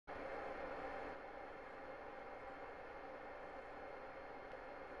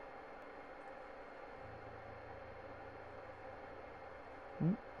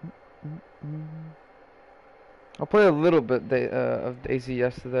I played a little bit of Daisy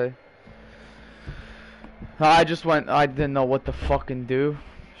yesterday. I didn't know what to fucking do,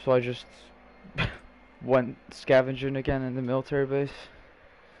 so I just went scavenging again in the military base.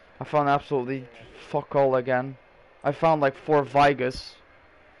 I found absolutely fuck all again. I found like 4 Vigas,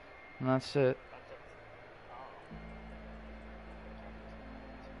 and that's it.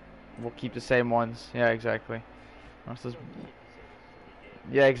 We'll keep the same ones. Yeah, exactly.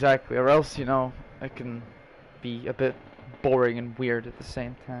 Yeah, exactly. Or else, you know, it can be a bit boring and weird at the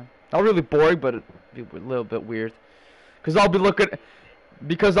same time. Not really boring, but it'd be a little bit weird. Because I'll be looking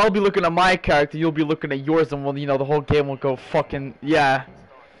at my character, you'll be looking at yours, and well, you know, the whole game will go fucking yeah.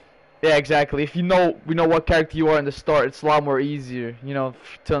 Yeah, exactly. If we know what character you are in the start, it's a lot more easier, you know,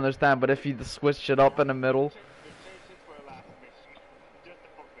 to understand. But if you just switch it up in the middle,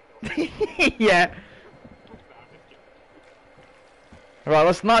 yeah. Right,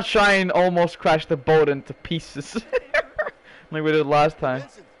 let's not try and almost crash the boat into pieces, like we did last time.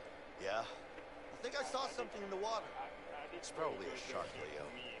 Yeah, I think I saw something in the water. It's probably a shark, Leo.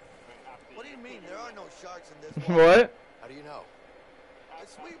 What do you mean? There are no sharks in this water. What? How do you know?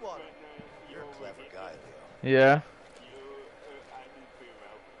 It's sweet water. You're a clever guy, Leo. Yeah.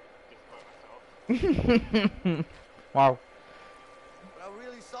 Wow. But I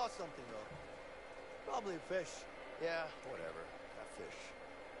really saw something, though. Probably a fish. Yeah, whatever. A fish.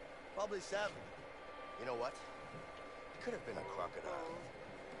 Probably salmon. You know what? It could have been a crocodile.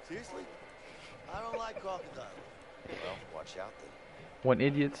 Seriously? I don't like crocodile. Well, watch out then. What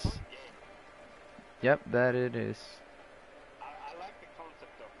idiots. Yep, that it is. I like the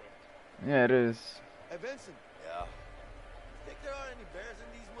concept of it. Yeah, it is. Hey, Vincent. Yeah? Think there are any bears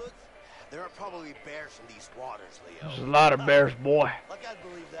in these woods? There are probably bears in these waters, Leo. There's a lot of bears, boy. I can't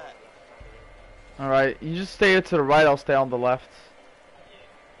believe that. Alright, you just stay to the right, I'll stay on the left.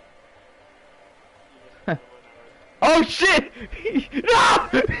 Oh shit!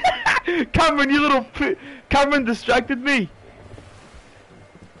 No! Cameron, you little Cameron distracted me.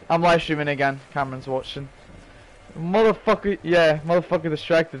 I'm live streaming again. Cameron's watching. Motherfucker, yeah, motherfucker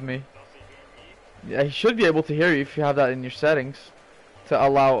distracted me. Yeah, he should be able to hear you if you have that in your settings to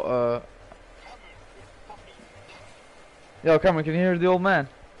allow. Yo, Cameron, can you hear the old man?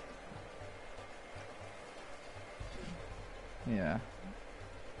 Yeah.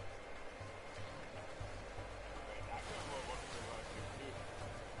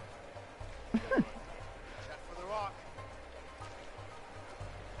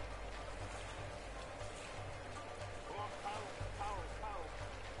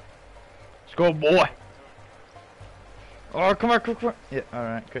 Let's go, boy. Oh, come on, come on. Yeah,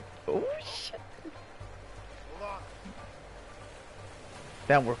 alright, good. Oh, shit.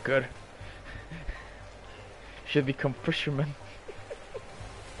 Damn, we're good. Should become fishermen.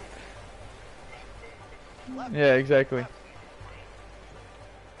 Yeah, exactly.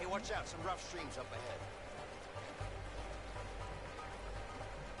 Hey, watch out, some rough streams up ahead.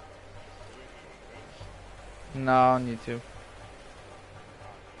 No, I don't need to.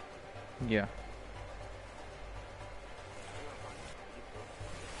 Yeah.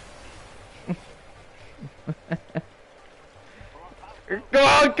 Come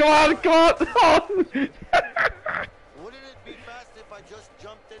on, come on, come on! Wouldn't it be fast if I just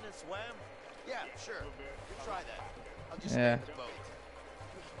jumped in and swam? Yeah, sure. We'll try that. I'll just stay in the boat.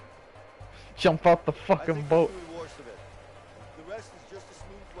 Jump out the fucking boat. The rest is just a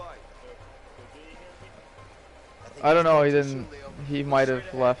smooth ride. I don't know, he didn't. He might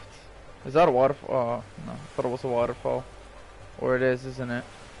have left. Is that a waterfall? Oh, no. I thought it was a waterfall. Or it is, isn't it?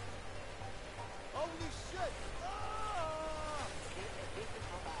 Holy shit!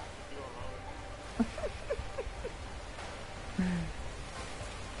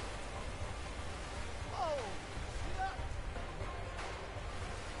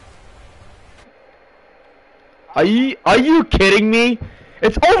 Are you kidding me?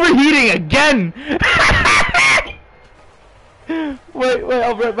 It's overheating again! Wait,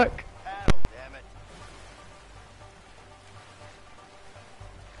 I'll be right back. Oh, damn it.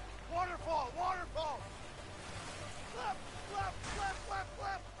 Waterfall! Waterfall! Left! Left! Left! Left!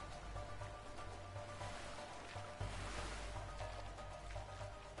 Left!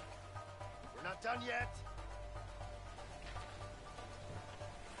 We're not done yet.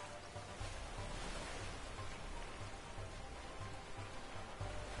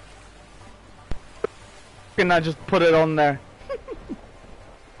 Can I just put it on there?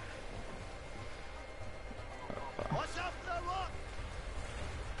 Watch out for that rock!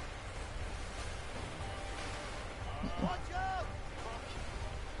 Watch out!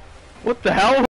 What the hell?